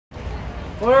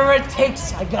Whatever it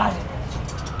takes, I got it.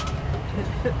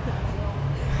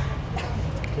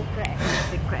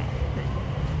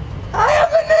 Hi,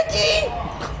 Uncle Nicky!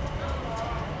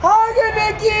 Hi, Uncle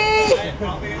Nicky!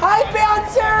 Hi,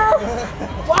 Bouncer!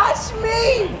 Watch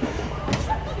me!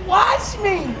 Watch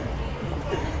me!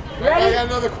 Ready? I got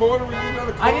another quarter. We need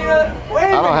another quarter. I need another. Wait a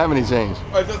minute. I don't have any change.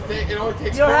 It doesn't take. It only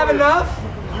takes. You don't have quarters. enough?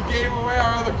 You gave away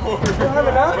our other quarter. You don't have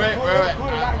enough? Wait.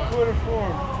 Not in quarter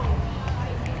form.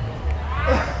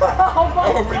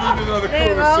 Oh, we need another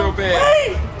quarter so bad.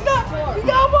 Wait! No, you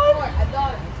got one?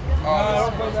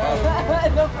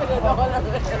 Don't put a dollar.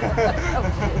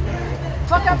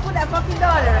 Fucking put that fucking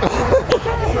dollar.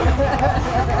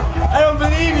 I don't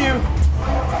believe you.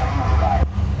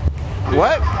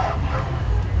 What?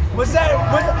 What's that?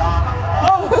 What's that?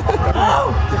 Oh!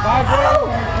 Oh! Oh!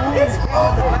 It's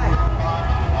moving!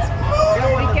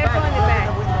 Be careful in the back.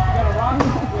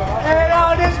 And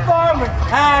on this farm,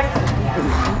 and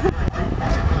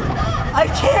I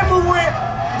can't move where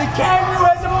the kangaroo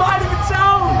has a mind of its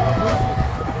own.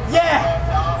 Yeah.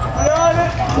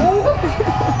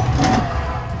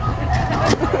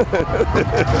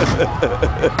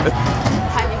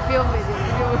 How you feel with it?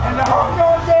 And the home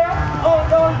goes there, home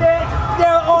goes there,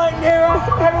 there, on there,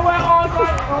 everywhere, on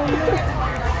there.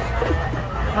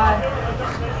 Hi.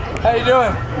 How you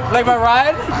doing? Like my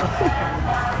ride?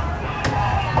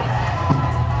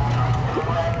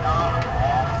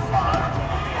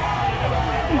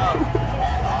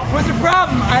 What's the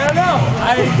problem? I don't know.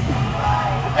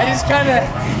 I just kind of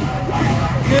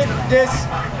did this.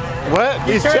 What?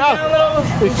 He's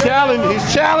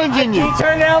challenging you. Can you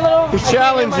turn down a little? He's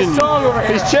challenging you.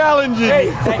 He's challenging you.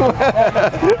 Hey, thank you.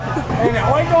 And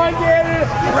I going there,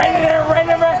 right there.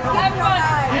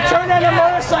 You turn down the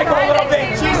motorcycle a little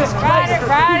bit. Jesus Christ.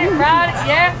 Ride it,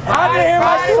 yeah. I can hear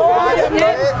my song. Ride it,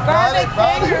 yeah. Ride it, yeah.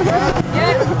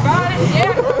 Ride it,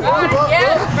 yeah. Ride it, yeah.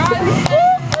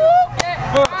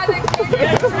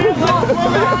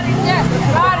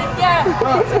 Ride it, yeah.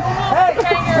 Hey,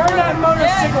 turn that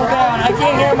motorcycle down. I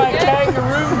can't hear my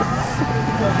kangaroos.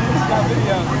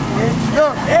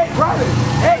 Hey, brother.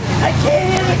 Hey, I can't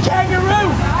hear the kangaroo.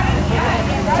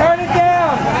 Turn it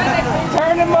down.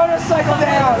 Turn the motorcycle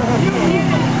down.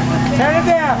 Turn it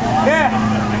down. Yeah.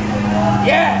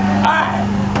 Yeah. All right.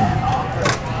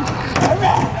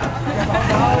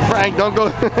 Frank, don't go.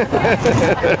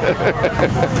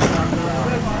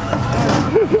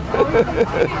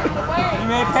 You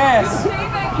may pass.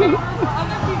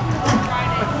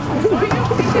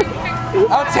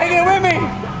 I'll take it with me.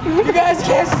 You guys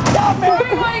can't stop me.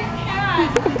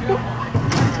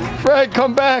 Frank,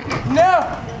 come back.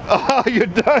 No. Oh, you're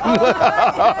done. Oh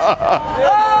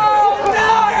no!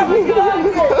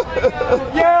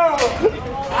 Yo,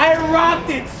 I rocked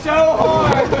it so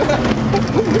hard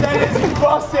that it's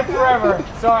busted forever.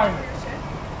 Sorry.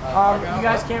 You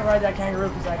guys can't ride that kangaroo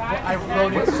because I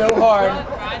rode it so hard.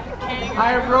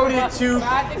 I rode it to. You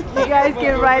guys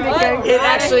can ride the kangaroo. It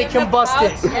actually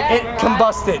combusted. It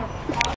combusted.